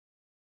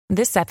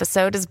This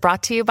episode is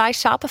brought to you by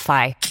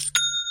Shopify.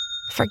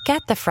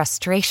 Forget the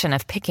frustration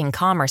of picking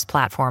commerce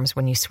platforms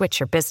when you switch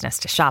your business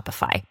to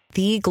Shopify,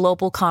 the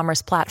global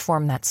commerce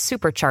platform that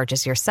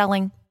supercharges your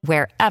selling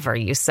wherever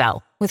you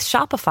sell. With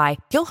Shopify,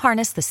 you'll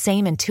harness the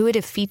same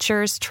intuitive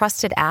features,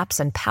 trusted apps,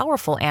 and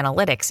powerful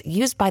analytics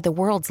used by the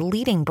world's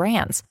leading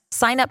brands.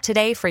 Sign up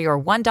today for your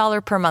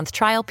 $1 per month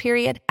trial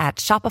period at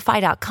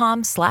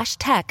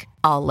shopify.com/tech,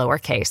 all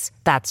lowercase.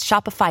 That's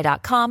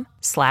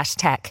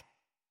shopify.com/tech.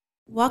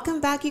 Welcome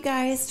back, you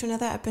guys, to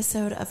another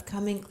episode of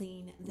Coming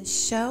Clean, the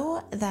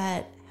show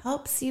that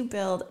helps you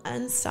build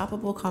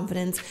unstoppable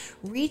confidence,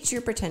 reach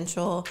your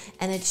potential,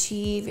 and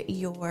achieve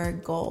your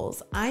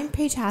goals. I'm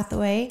Paige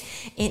Hathaway,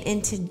 and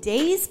in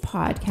today's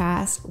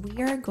podcast,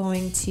 we are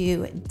going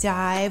to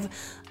dive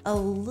a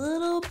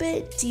little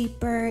bit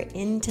deeper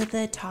into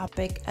the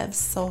topic of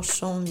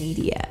social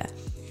media.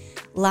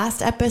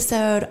 Last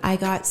episode, I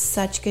got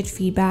such good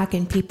feedback,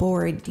 and people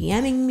were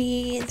DMing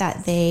me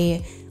that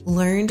they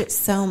learned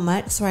so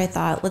much. So I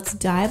thought, let's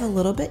dive a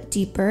little bit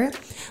deeper.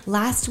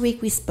 Last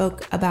week, we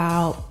spoke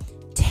about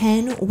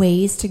 10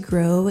 ways to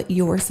grow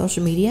your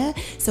social media.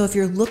 So if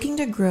you're looking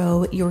to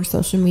grow your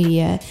social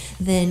media,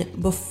 then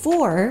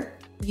before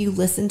you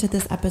listen to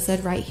this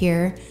episode right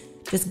here,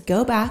 just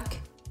go back,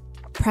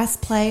 press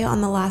play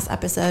on the last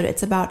episode.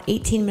 It's about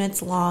 18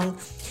 minutes long,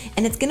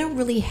 and it's going to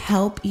really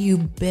help you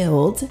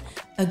build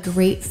a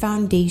great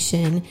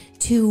foundation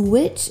to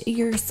which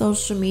your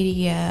social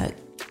media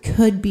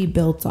could be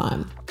built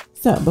on.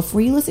 So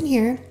before you listen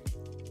here,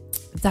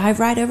 dive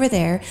right over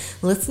there,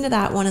 listen to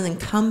that one, and then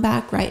come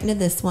back right into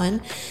this one.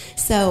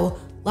 So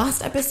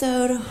last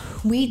episode,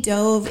 we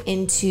dove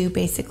into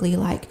basically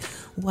like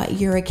what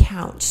your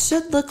account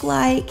should look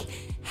like,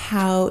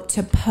 how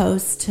to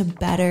post to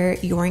better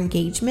your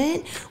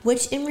engagement,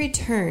 which in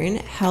return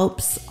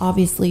helps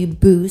obviously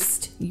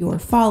boost your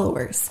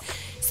followers.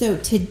 So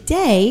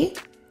today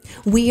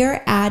we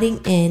are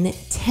adding in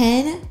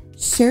 10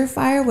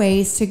 surefire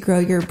ways to grow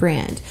your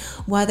brand,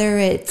 whether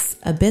it's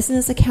a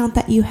business account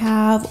that you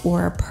have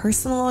or a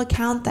personal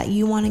account that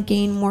you want to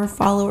gain more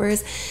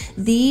followers.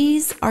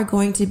 These are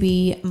going to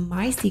be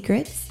my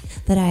secrets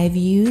that I've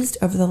used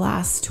over the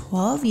last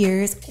 12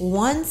 years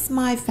once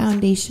my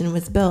foundation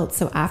was built.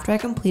 So after I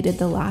completed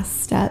the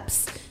last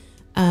steps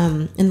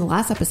in the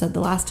last episode, the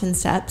last 10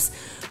 steps.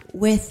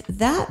 With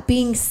that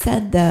being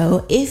said,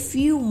 though, if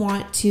you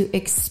want to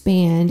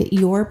expand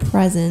your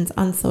presence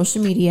on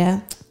social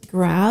media,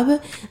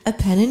 grab a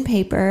pen and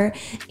paper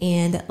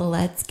and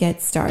let's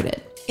get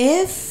started.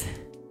 If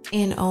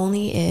and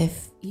only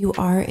if you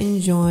are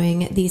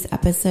enjoying these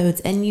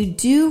episodes and you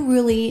do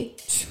really,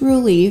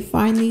 truly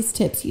find these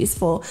tips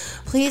useful,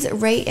 please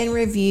rate and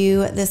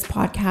review this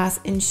podcast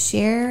and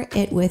share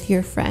it with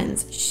your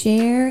friends.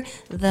 Share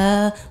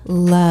the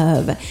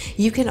love.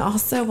 You can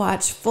also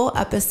watch full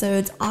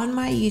episodes on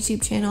my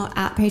YouTube channel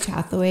at Paige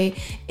Hathaway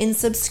and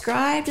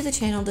subscribe to the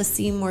channel to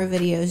see more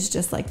videos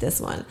just like this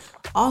one.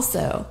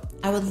 Also,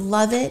 I would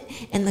love it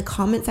in the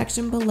comment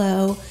section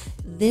below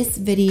this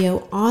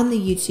video on the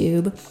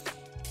YouTube.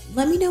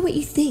 Let me know what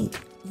you think.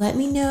 Let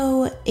me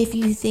know if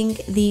you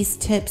think these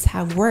tips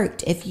have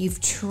worked, if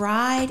you've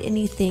tried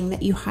anything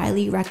that you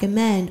highly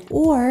recommend,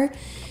 or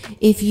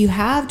if you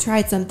have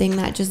tried something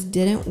that just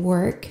didn't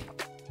work.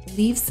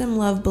 Leave some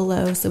love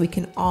below so we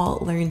can all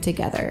learn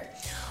together.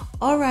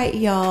 All right,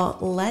 y'all,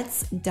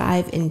 let's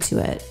dive into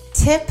it.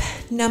 Tip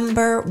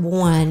number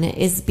 1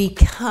 is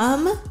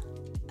become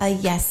a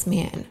yes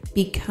man.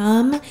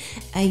 Become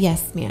a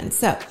yes man.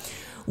 So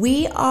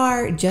we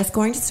are just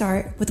going to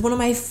start with one of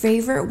my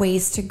favorite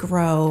ways to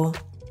grow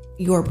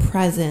your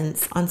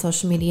presence on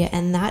social media,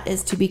 and that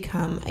is to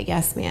become a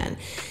yes man.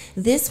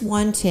 This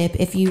one tip,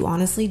 if you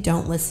honestly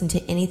don't listen to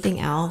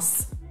anything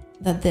else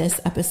that this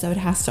episode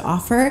has to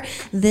offer,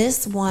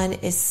 this one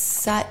is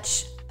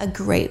such a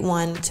great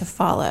one to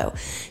follow.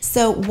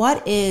 So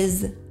what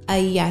is a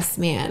yes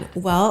man?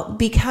 Well,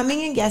 becoming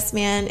a yes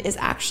man is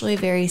actually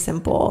very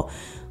simple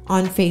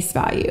on face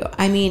value.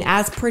 I mean,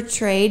 as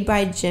portrayed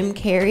by Jim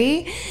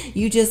Carrey,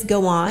 you just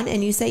go on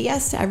and you say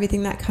yes to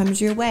everything that comes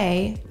your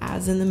way,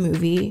 as in the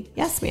movie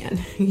Yes Man.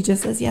 He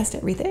just says yes to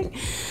everything.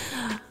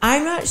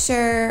 I'm not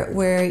sure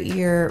where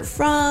you're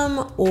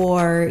from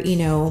or,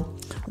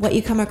 what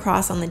you come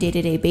across on the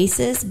day-to-day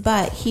basis,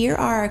 but here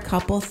are a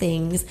couple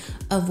things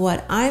of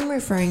what I'm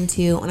referring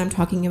to when I'm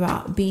talking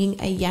about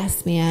being a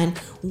yes man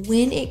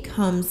when it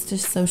comes to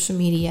social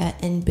media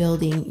and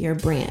building your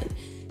brand.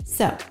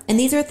 So, and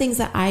these are things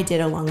that I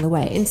did along the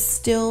way and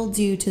still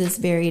do to this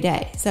very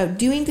day. So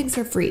doing things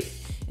for free.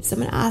 If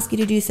someone asks you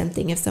to do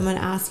something, if someone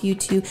asks you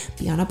to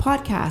be on a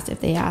podcast,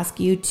 if they ask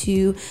you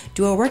to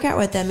do a workout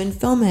with them and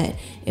film it,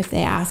 if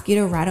they ask you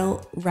to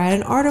write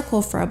an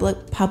article for a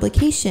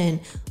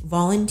publication,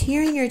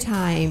 volunteering your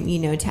time,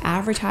 to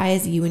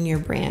advertise you and your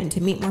brand,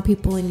 to meet more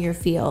people in your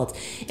field.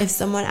 If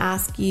someone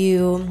asks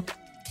you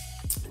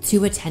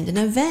to attend an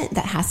event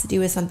that has to do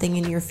with something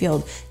in your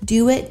field.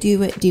 Do it,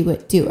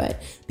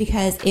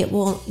 because it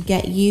will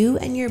get you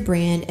and your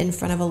brand in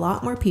front of a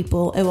lot more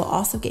people. It will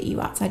also get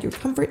you outside your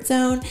comfort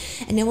zone,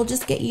 and it will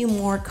just get you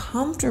more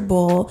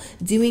comfortable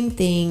doing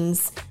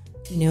things,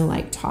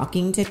 like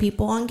talking to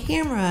people on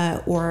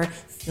camera or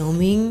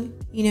filming,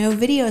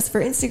 videos for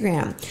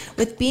Instagram.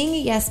 With being a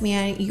yes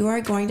man, you are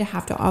going to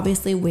have to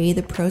obviously weigh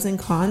the pros and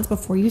cons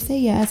before you say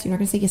yes. You're not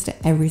going to say yes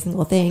to every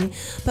single thing.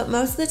 But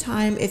most of the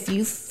time, if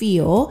you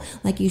feel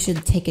like you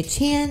should take a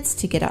chance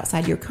to get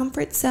outside your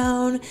comfort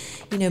zone,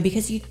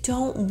 because you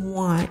don't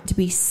want to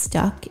be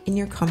stuck in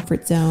your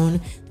comfort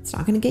zone. It's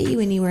not going to get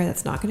you anywhere.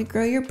 That's not going to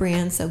grow your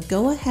brand. So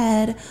go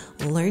ahead,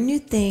 learn new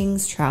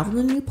things, travel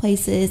to new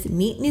places,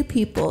 meet new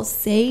people,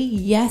 say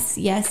yes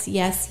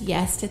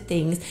to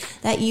things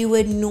that you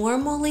would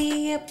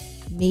normally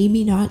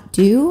maybe not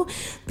do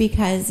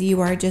because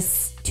you are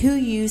just too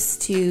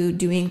used to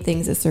doing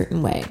things a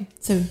certain way.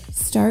 So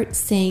start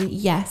saying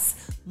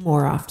yes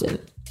more often.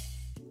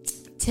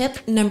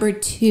 Tip number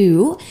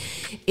 2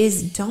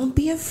 is don't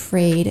be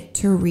afraid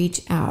to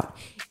reach out.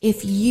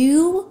 If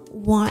you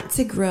want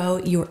to grow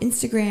your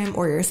Instagram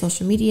or your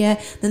social media,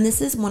 then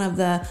this is one of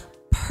the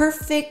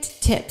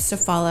perfect tips to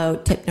follow.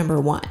 Tip number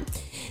 1.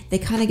 They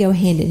kind of go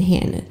hand in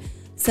hand.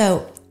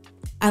 So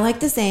I like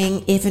the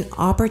saying, if an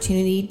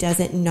opportunity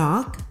doesn't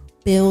knock,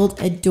 build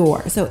a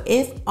door. So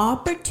if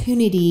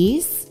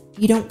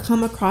you don't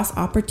come across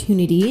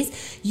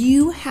opportunities,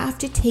 you have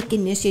to take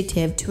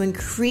initiative to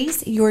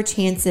increase your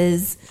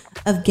chances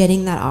of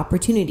getting that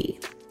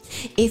opportunity.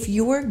 If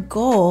your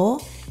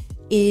goal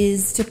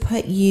is to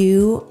put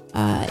you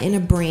in a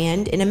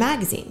brand, in a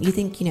magazine, you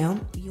think,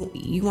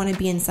 you want to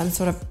be in some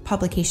sort of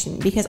publication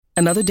because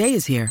another day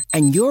is here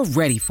and you're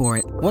ready for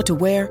it. What to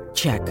wear?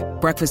 Check.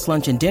 Breakfast,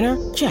 lunch, and dinner?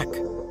 Check.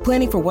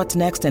 Planning for what's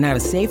next and how to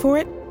save for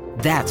it?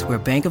 That's where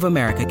Bank of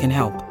America can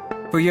help.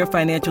 For your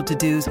financial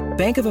to-dos,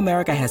 Bank of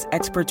America has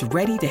experts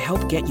ready to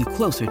help get you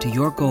closer to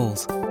your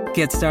goals.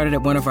 Get started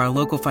at one of our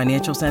local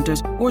financial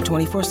centers or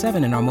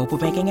 24/7 in our mobile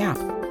banking app.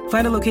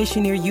 Find a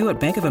location near you at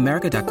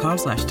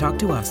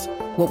bankofamerica.com/talktous.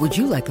 What would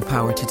you like the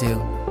power to do?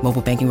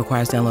 Mobile banking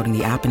requires downloading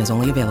the app and is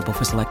only available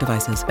for select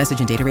devices. Message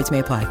and data rates may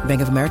apply.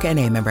 Bank of America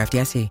N.A., member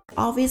FDIC.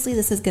 Obviously,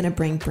 this is going to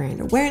bring brand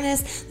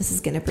awareness. This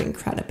is going to bring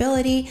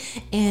credibility.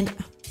 And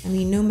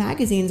no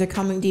magazines are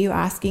coming to you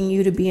asking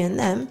you to be in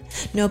them.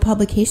 No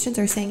publications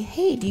are saying,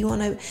 hey, do you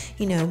want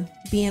to,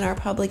 be in our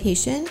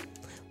publication?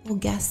 Well,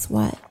 guess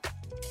what?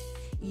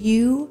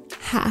 You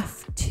have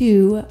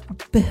to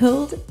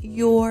build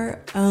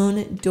your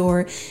own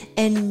door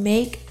and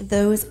make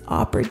those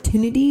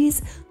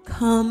opportunities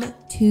come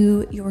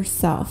to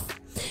yourself.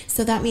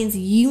 So that means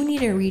you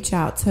need to reach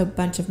out to a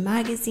bunch of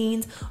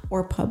magazines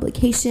or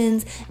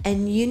publications,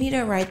 and you need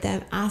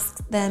to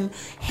ask them,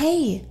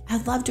 hey,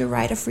 I'd love to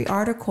write a free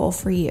article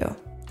for you.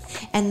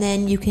 And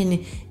then you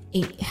can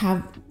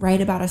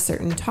write about a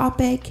certain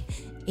topic,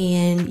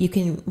 and you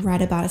can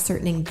write about a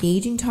certain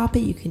engaging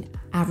topic. You can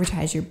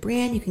advertise your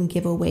brand. You can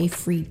give away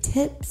free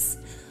tips.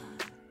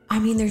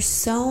 There's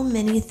so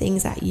many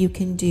things that you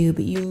can do,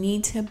 but you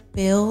need to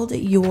build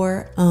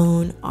your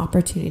own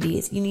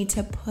opportunities. You need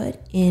to put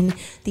in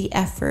the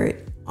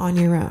effort on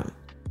your own.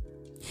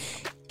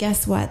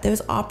 Guess what?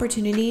 Those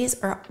opportunities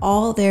are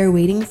all there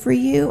waiting for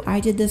you. I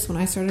did this when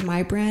I started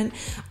my brand.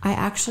 I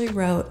actually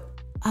wrote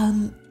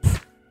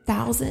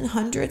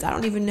hundreds, I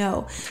don't even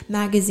know,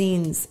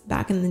 magazines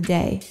back in the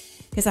day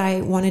because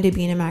I wanted to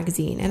be in a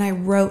magazine. And I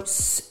wrote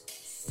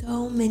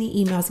so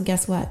many emails, and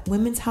guess what?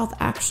 Women's Health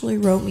actually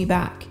wrote me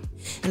back,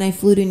 and I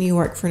flew to New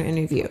York for an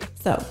interview.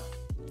 So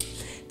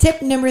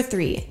tip number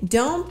 3,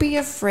 don't be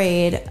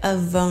afraid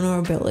of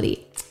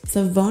vulnerability.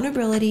 So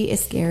vulnerability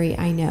is scary,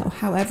 I know.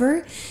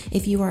 However,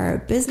 if you are a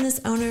business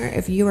owner,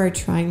 if you are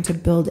trying to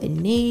build a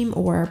name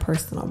or a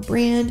personal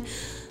brand,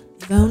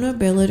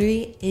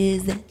 vulnerability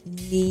is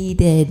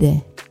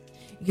needed.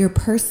 Your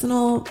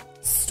personal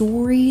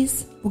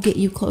stories will get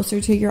you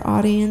closer to your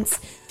audience,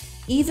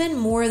 even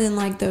more than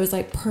those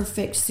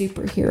perfect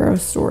superhero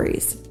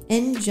stories.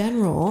 In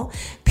general,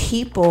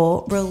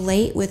 people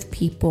relate with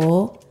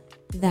people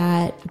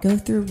that go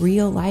through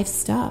real life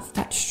stuff,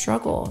 that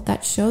struggle,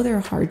 that show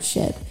their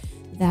hardship,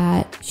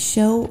 that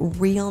show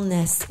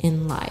realness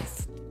in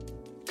life.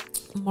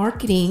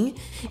 Marketing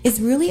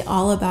is really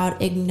all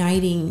about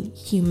igniting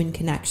human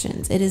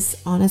connections. It is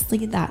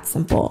honestly that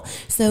simple.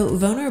 So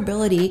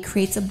vulnerability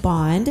creates a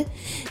bond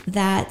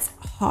that's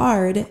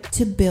hard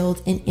to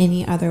build in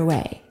any other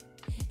way.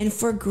 And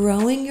for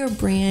growing your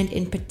brand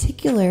in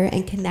particular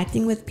and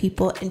connecting with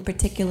people in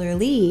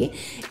particularly,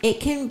 it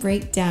can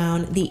break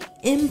down the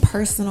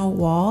impersonal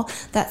wall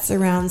that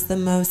surrounds the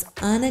most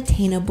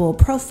unattainable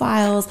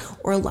profiles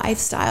or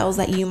lifestyles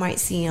that you might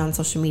see on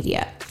social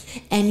media.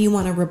 And you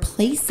want to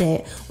replace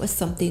it with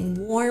something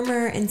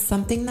warmer and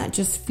something that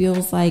just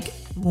feels like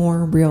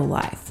more real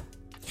life.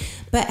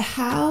 But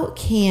how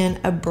can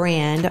a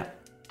brand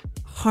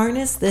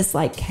harness this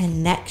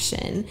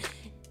connection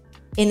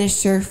in a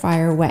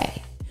surefire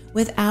way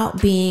without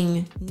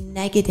being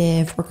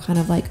negative or kind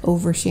of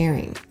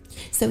oversharing?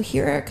 So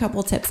here are a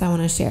couple tips I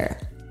want to share.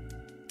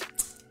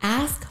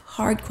 Ask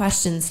hard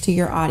questions to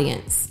your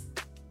audience.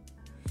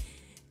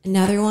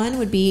 Another one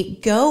would be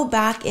go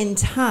back in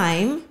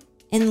time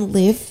and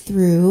live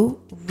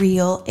through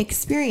real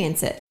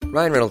experiences.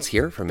 Ryan Reynolds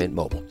here from Mint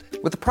Mobile.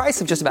 With the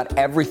price of just about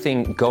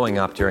everything going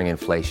up during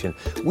inflation,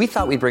 we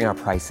thought we'd bring our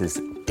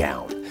prices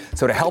down.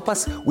 So to help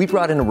us, we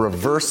brought in a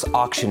reverse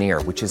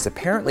auctioneer, which is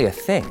apparently a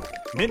thing.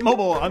 Mint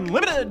Mobile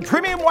Unlimited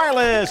Premium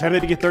Wireless. How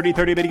to get 30,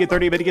 30, how to get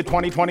 30, how to get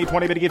 20, 20,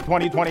 20, how to get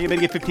 20, 20, how to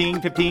get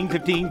 15, 15,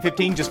 15,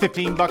 15, just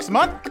 $15 a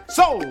month?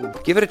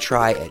 Sold! Give it a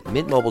try at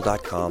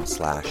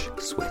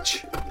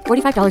mintmobile.com/switch.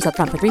 $45 up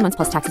front for 3 months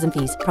plus taxes and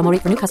fees. Promo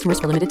rate for new customers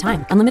for limited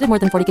time. Unlimited more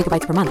than 40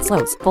 gigabytes per month.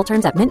 Slows full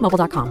terms at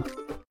mintmobile.com.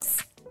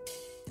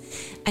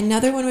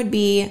 Another one would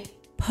be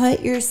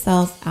put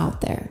yourself out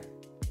there.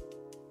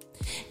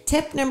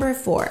 Tip number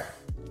 4,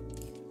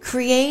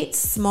 create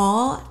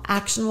small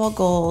actionable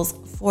goals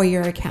for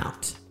your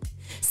account.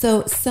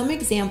 So some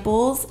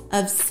examples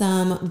of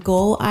some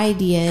goal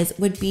ideas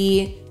would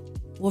be,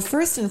 well,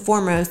 first and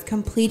foremost,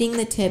 completing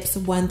the tips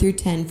 1 through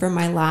 10 from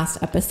my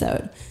last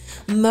episode.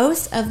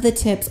 Most of the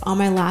tips on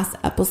my last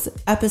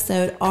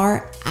episode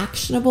are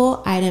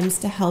actionable items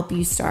to help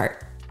you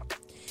start.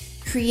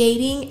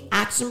 Creating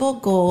actionable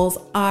goals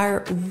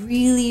are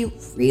really,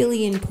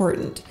 really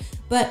important.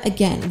 But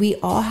again, we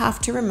all have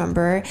to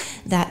remember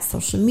that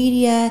social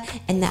media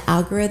and the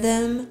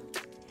algorithm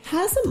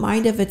has a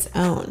mind of its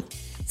own.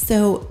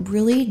 So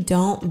really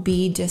don't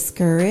be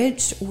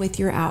discouraged with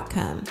your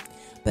outcome.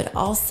 But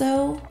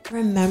also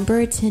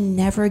remember to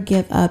never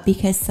give up,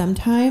 because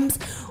sometimes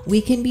we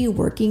can be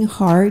working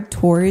hard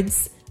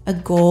towards a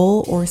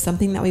goal or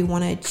something that we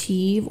want to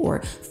achieve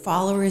or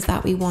followers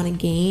that we want to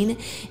gain.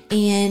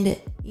 And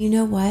you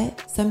know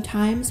what?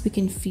 Sometimes we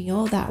can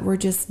feel that we're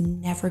just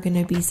never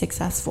going to be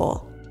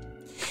successful.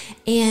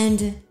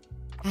 And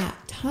at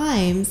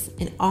times,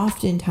 and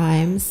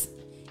oftentimes,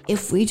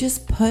 if we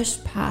just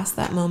push past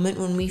that moment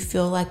when we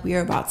feel like we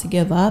are about to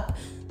give up,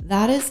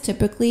 that is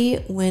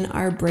typically when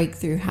our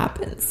breakthrough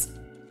happens.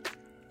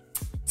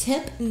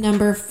 Tip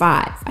number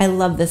 5. I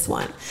love this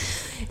one.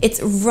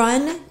 It's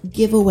run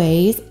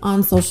giveaways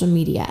on social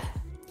media.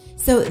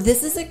 So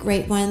this is a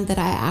great one that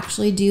I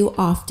actually do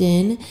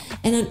often.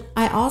 And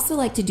I also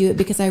like to do it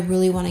because I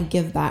really want to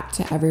give back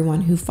to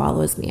everyone who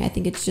follows me. I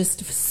think it's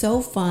just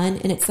so fun,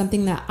 and it's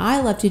something that I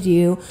love to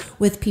do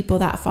with people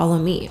that follow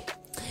me.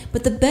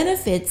 But the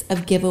benefits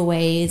of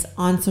giveaways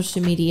on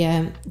social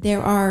media,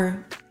 there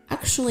are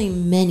actually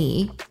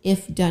many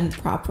if done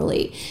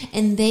properly.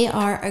 And they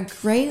are a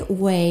great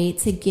way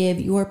to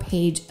give your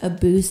page a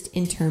boost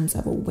in terms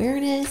of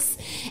awareness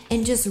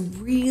and just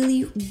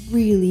really,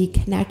 really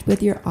connect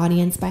with your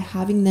audience by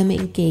having them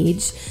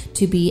engaged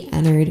to be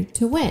entered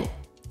to win.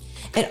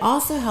 It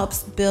also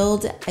helps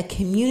build a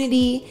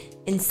community,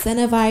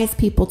 incentivize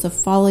people to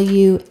follow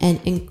you,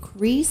 and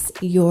increase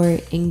your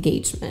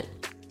engagement.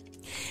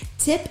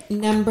 Tip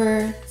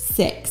number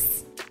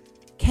 6,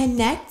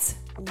 connect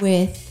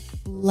with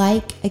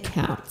like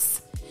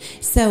accounts.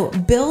 So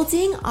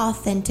building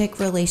authentic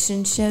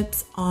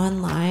relationships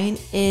online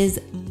is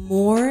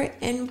more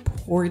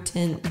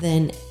important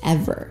than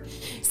ever.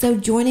 So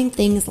joining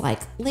things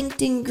like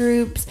LinkedIn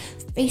groups,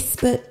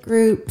 Facebook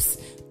groups,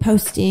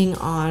 posting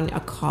on a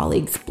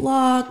colleague's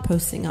blog,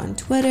 posting on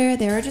Twitter,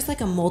 there are just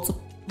like a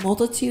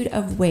multitude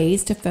of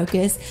ways to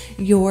focus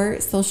your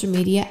social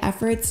media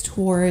efforts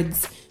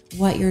towards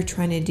what you're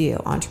trying to do: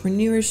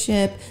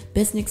 entrepreneurship,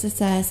 business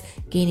success,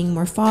 gaining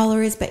more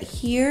followers. But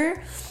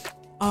here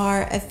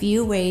are a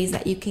few ways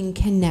that you can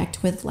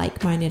connect with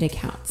like-minded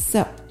accounts.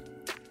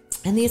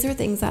 And these are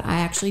things that I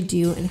actually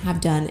do and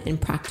have done in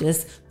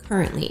practice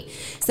currently.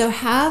 So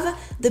have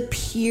the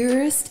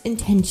purest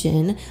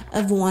intention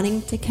of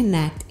wanting to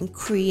connect and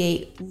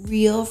create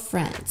real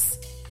friends.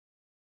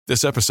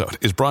 This episode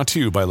is brought to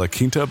you by La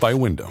Quinta by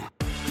Wyndham.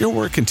 Your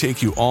work can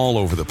take you all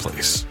over the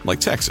place, like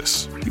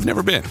Texas. You've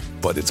never been,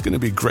 but it's going to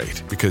be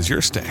great because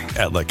you're staying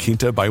at La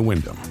Quinta by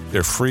Wyndham.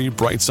 Their free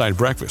Bright Side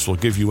breakfast will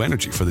give you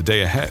energy for the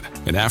day ahead.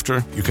 And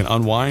after, you can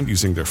unwind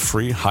using their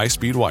free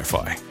high-speed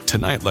Wi-Fi.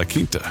 Tonight, La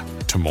Quinta.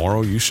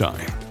 Tomorrow, you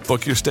shine.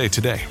 Book your stay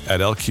today at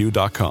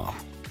LQ.com.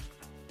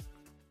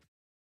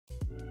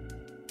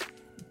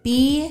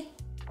 Be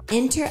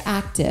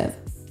interactive.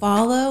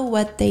 Follow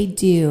what they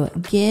do.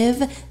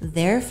 Give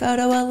their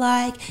photo a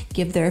like,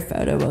 give their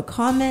photo a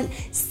comment,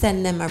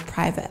 send them a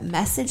private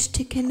message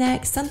to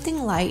connect,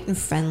 something light and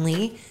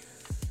friendly.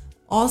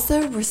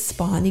 Also,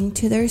 responding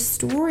to their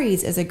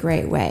stories is a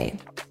great way.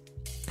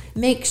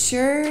 Make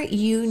sure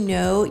you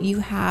know you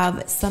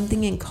have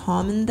something in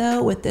common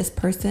though with this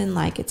person,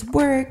 like it's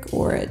work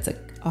or it's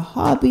a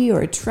hobby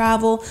or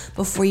travel,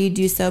 before you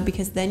do so,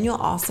 because then you'll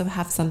also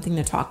have something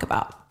to talk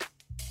about.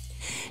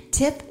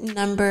 Tip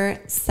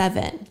number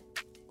 7,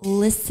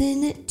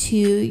 listen to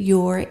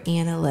your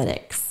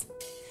analytics.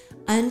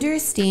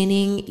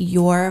 Understanding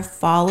your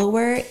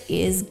follower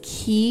is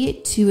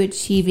key to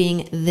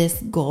achieving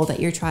this goal that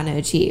you're trying to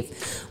achieve.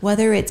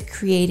 Whether it's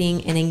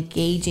creating an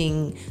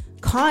engaging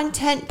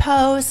content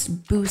posts,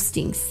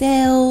 boosting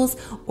sales,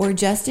 or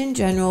just in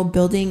general,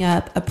 building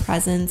up a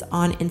presence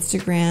on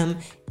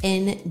Instagram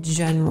in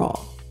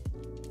general.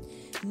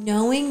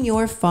 Knowing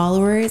your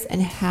followers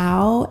and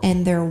how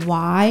and their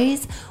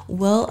whys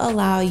will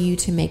allow you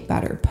to make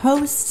better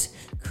posts,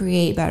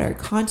 create better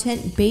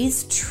content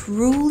based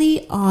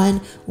truly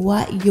on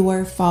what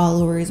your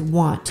followers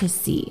want to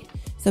see.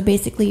 So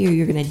basically,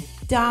 you're going to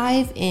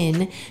dive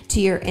in to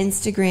your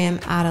Instagram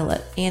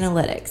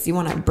analytics. You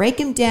want to break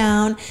them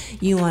down.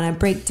 You want to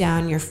break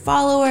down your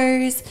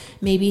followers,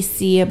 maybe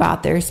see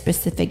about their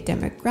specific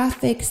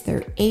demographics,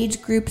 their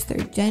age groups, their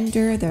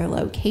gender, their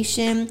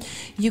location.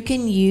 You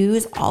can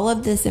use all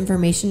of this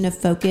information to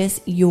focus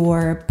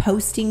your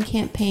posting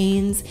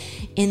campaigns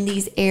in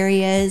these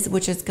areas,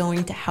 which is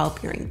going to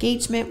help your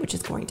engagement, which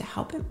is going to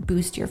help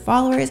boost your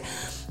followers.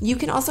 You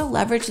can also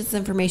leverage this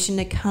information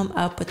to come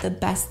up with the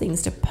best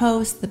things to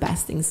post, the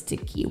best things to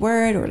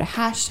keyword or to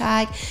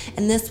hashtag,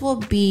 and this will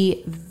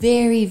be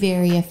very,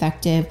 very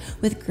effective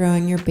with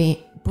growing your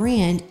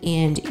brand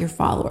and your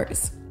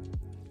followers.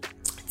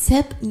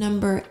 Tip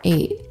number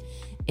 8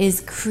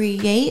 is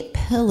create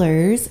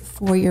pillars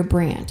for your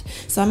brand.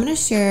 So I'm going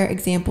to share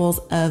examples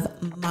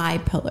of my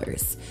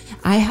pillars.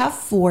 I have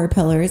 4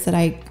 pillars that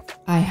I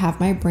have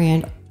my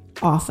brand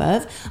off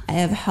of. I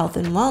have health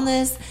and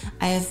wellness,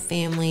 I have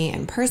family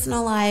and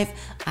personal life,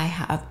 I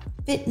have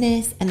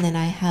fitness, and then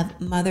I have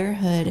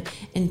motherhood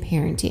and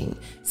parenting.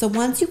 So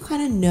once you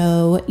kind of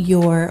know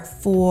your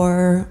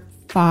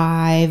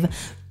 4-5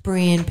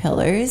 brand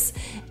pillars,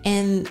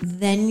 and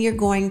then you're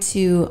going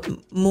to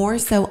more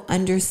so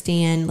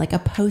understand like a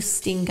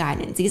posting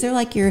guidance. These are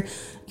like your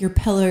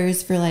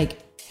pillars for like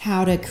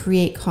how to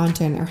create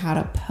content or how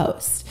to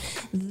post.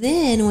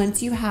 Then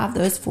once you have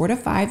those 4 to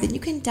 5, then you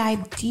can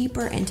dive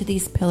deeper into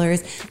these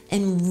pillars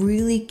and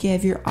really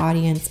give your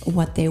audience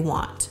what they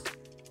want.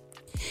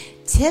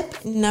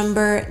 Tip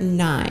number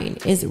 9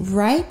 is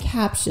write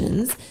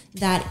captions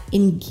that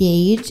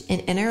engage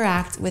and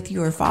interact with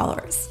your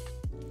followers.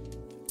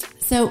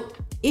 So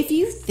if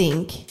you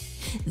think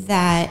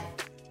that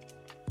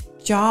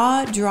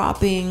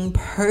jaw-dropping,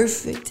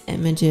 perfect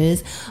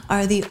images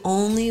are the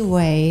only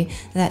way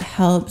that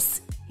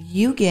helps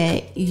you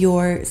get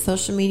your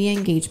social media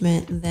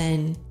engagement,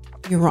 then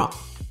you're wrong.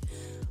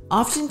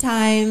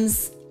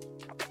 Oftentimes,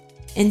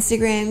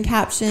 Instagram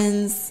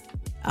captions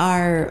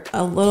are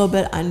a little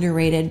bit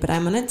underrated, but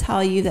I'm going to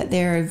tell you that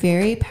they're a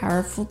very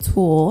powerful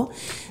tool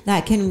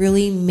that can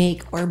really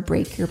make or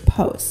break your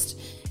post.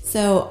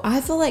 So I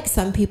feel like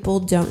some people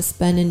don't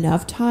spend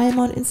enough time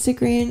on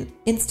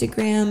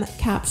Instagram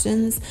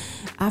captions.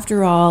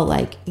 After all,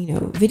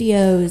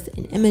 videos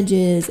and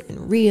images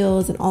and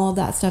reels and all of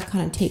that stuff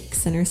kind of takes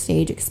center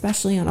stage,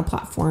 especially on a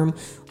platform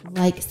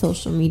like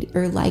social media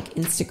or like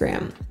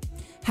Instagram.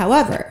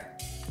 However,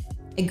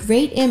 a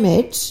great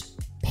image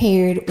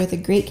paired with a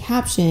great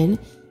caption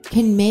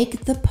can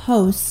make the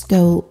post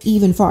go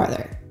even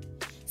farther.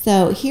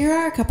 So here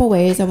are a couple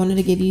ways I wanted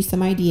to give you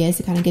some ideas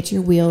to kind of get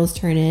your wheels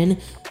turning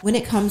when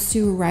it comes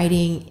to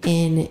writing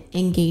in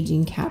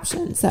engaging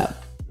captions. So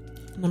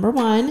number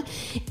 1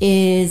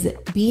 is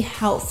be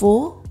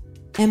helpful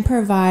and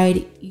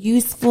provide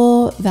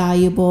useful,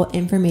 valuable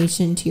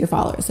information to your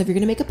followers. So if you're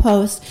going to make a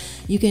post,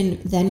 you can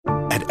then...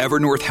 At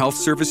Evernorth Health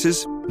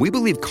Services, we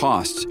believe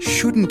costs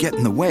shouldn't get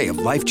in the way of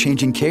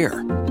life-changing care,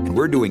 and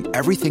we're doing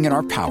everything in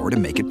our power to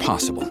make it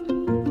possible.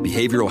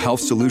 Behavioral health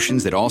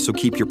solutions that also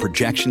keep your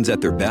projections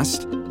at their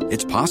best?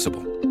 It's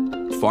possible.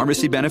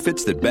 Pharmacy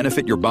benefits that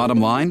benefit your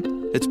bottom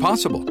line? It's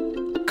possible.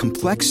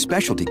 Complex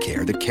specialty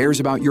care that cares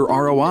about your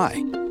ROI?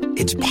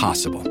 It's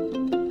possible.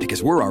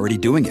 Because we're already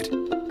doing it.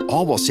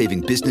 All while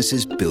saving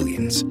businesses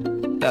billions.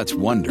 That's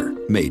Wonder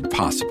made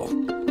possible.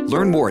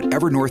 Learn more at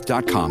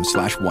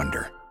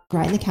evernorth.com/wonder.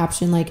 Write in the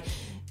caption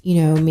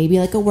maybe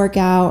like a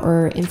workout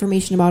or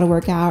information about a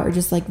workout or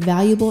just like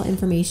valuable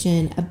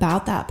information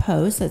about that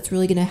post that's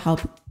really going to help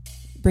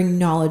bring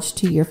knowledge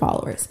to your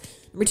followers.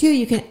 Number 2,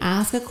 you can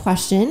ask a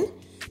question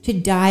to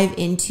dive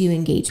into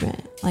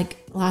engagement. Like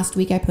last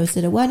week I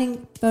posted a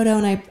wedding photo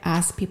and I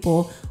asked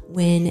people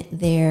when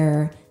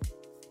their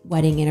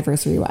wedding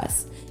anniversary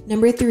was.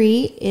 Number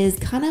 3 is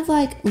kind of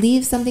like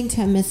leave something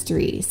to a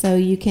mystery. So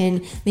you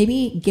can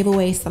maybe give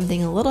away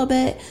something a little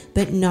bit,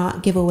 but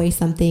not give away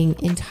something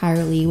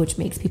entirely, which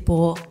makes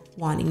people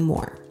wanting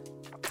more.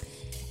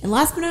 And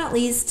last but not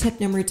least,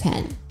 tip number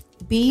 10,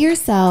 be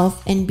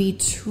yourself and be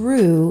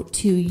true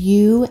to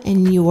you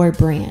and your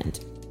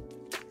brand.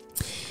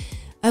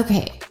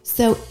 Okay,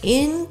 so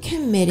in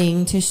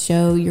committing to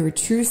show your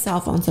true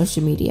self on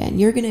social media,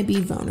 and you're going to be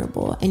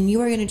vulnerable and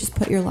you are going to just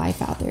put your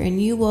life out there and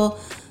you will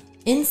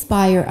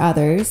inspire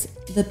others,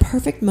 the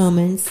perfect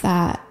moments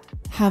that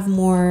have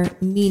more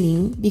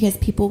meaning because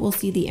people will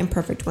see the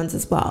imperfect ones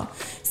as well.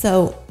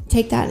 So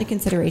take that into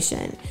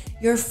consideration.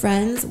 Your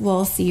friends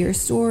will see your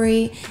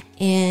story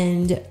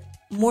and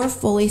more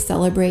fully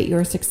celebrate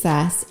your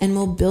success and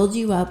will build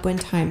you up when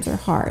times are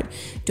hard.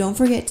 Don't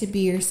forget to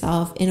be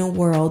yourself in a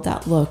world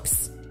that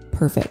looks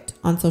perfect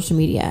on social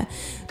media.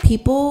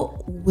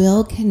 People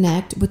will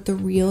connect with the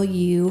real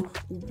you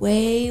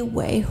way,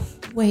 way,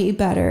 way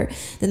better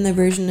than the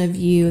version of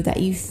you that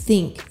you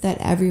think that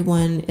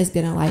everyone is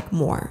going to like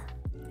more.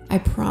 I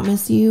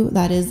promise you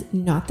that is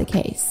not the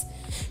case.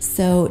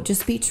 So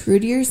just be true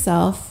to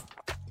yourself,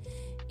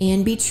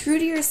 and be true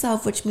to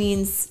yourself, which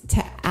means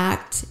to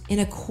act in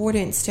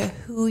accordance to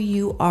who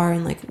you are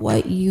and like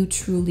what you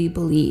truly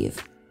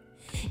believe.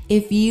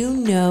 If you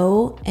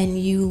know and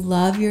you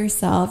love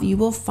yourself, you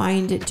will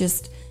find it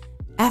just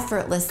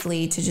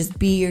effortlessly to just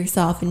be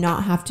yourself and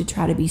not have to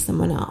try to be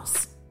someone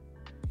else.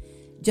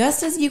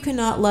 Just as you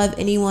cannot love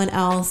anyone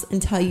else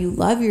until you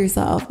love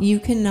yourself, you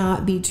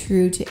cannot be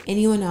true to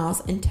anyone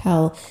else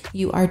until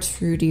you are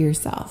true to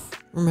yourself.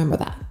 Remember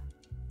that.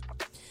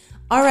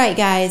 All right,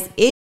 guys.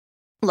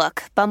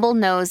 Look, Bumble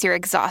knows you're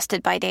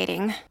exhausted by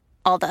dating.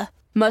 All the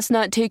must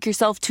not take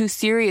yourself too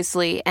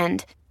seriously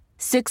and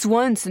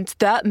 6'1" since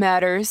that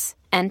matters.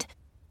 And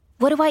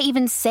what do I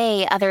even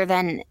say other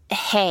than,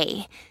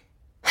 hey?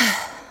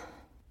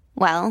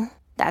 Well,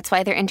 that's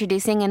why they're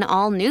introducing an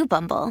all-new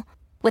Bumble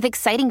with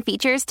exciting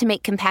features to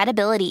make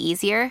compatibility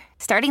easier,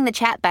 starting the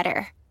chat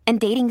better, and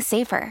dating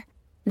safer.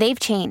 They've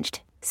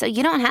changed, so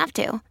you don't have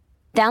to.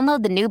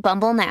 Download the new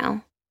Bumble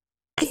now.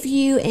 If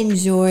you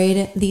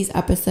enjoyed these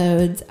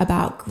episodes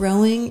about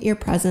growing your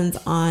presence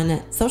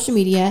on social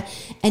media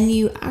and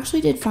you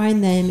actually did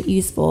find them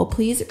useful,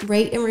 please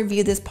rate and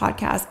review this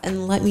podcast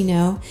and let me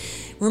know.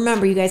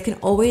 Remember, you guys can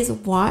always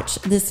watch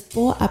this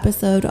full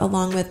episode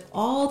along with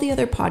all the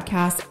other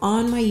podcasts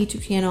on my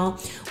YouTube channel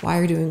while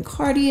you're doing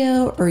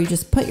cardio, or you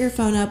just put your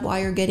phone up while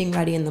you're getting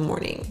ready in the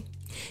morning.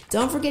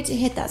 Don't forget to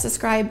hit that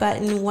subscribe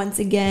button once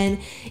again.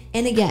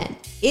 And again,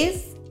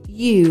 if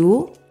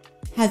you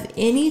have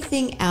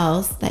anything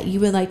else that you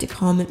would like to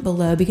comment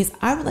below, because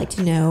I would like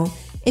to know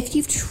if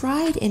you've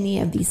tried any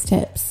of these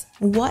tips.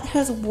 What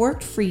has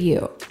worked for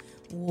you?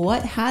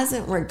 What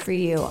hasn't worked for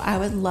you? I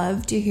would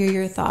love to hear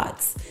your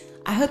thoughts.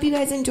 I hope you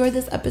guys enjoyed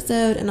this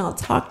episode, and I'll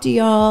talk to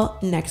y'all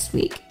next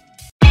week.